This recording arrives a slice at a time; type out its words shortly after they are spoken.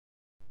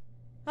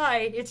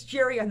Hi, it's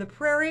Gerri on the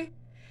Prairie.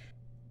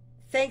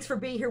 Thanks for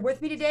being here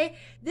with me today.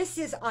 This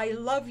is I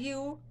Love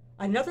You,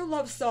 another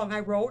love song I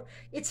wrote.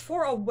 It's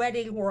for a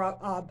wedding where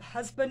a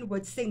husband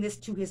would sing this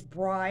to his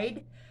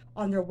bride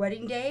on their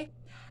wedding day.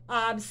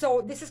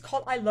 So this is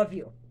called I Love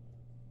You.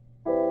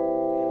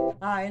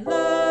 I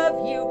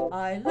love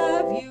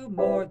you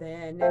more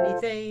than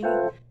anything,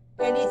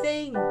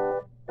 anything.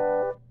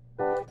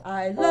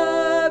 I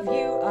love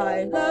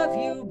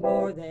you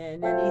more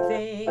than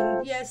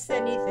anything, yes,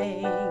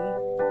 anything.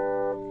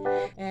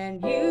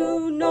 And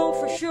you know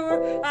for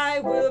sure I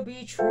will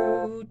be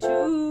true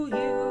to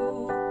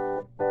you.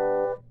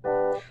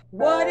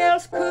 What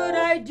else could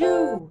I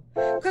do?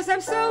 'Cause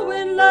I'm so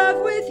in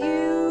love with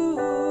you.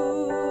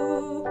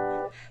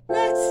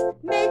 Let's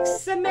make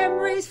some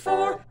memories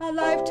for a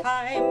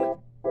lifetime.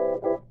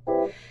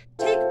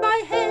 Take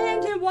my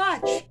hand and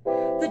watch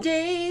the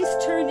days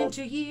turn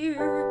into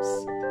years.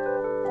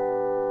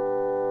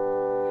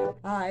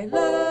 I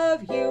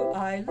love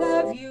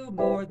you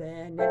more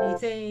than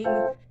anything,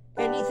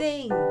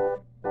 anything.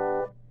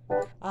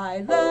 I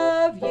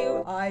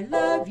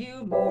love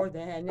you more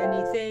than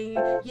anything,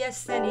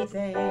 yes,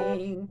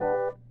 anything.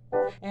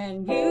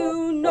 And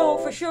you know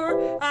for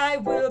sure I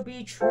will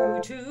be true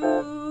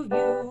to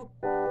you.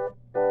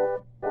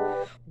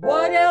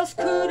 What else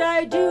could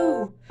I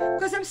do?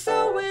 'Cause I'm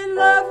so in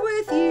love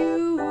with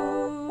you.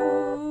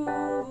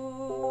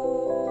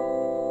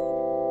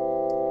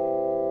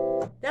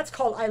 That's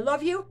called I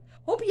Love You.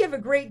 Hope you have a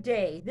great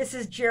day. This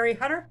is Gerri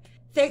Hunter.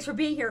 Thanks for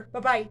being here.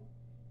 Bye-bye.